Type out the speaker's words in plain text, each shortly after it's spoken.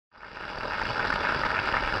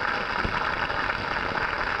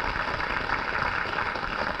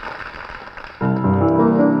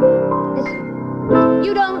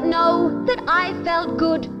felt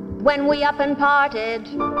good when we up and parted.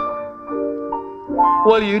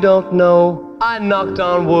 Well, you don't know, I knocked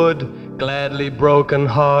on wood, gladly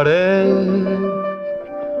broken-hearted.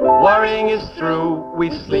 Worrying is through,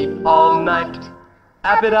 we sleep all night,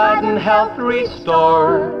 appetite and health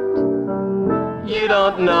restored. You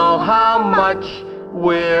don't know how much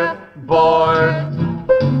we're bored.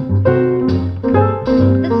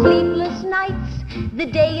 The sleepless nights, the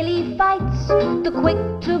daily fights, the quick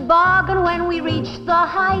toboggan when we reach the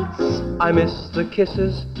heights. I miss the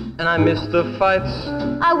kisses and I miss the fights,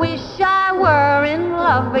 I wish I were in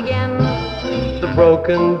love again. the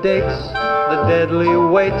broken dates, the deadly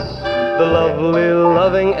waits, the lovely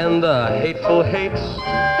loving and the hateful hates,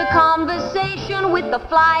 The conversation with the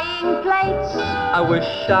flying plates. I wish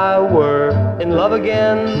I were in love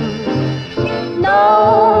again.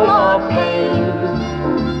 No more pain,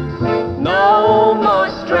 no more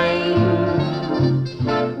strain.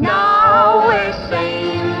 Now we're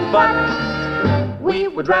sane, but we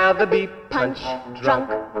would rather be punch drunk.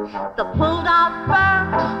 The pulled out fur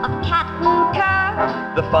of cat and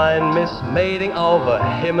cur. The fine mismating of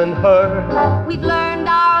him and her. We've learned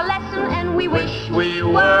our lesson and we wish We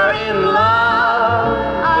were in love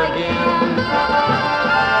again.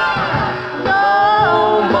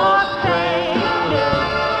 no more pain,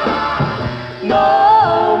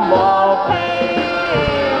 No more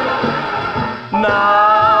pain.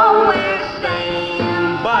 Now we're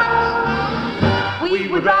sane, but we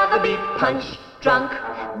would rather be punch drunk.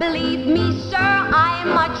 Believe me, sir, I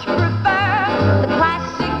much prefer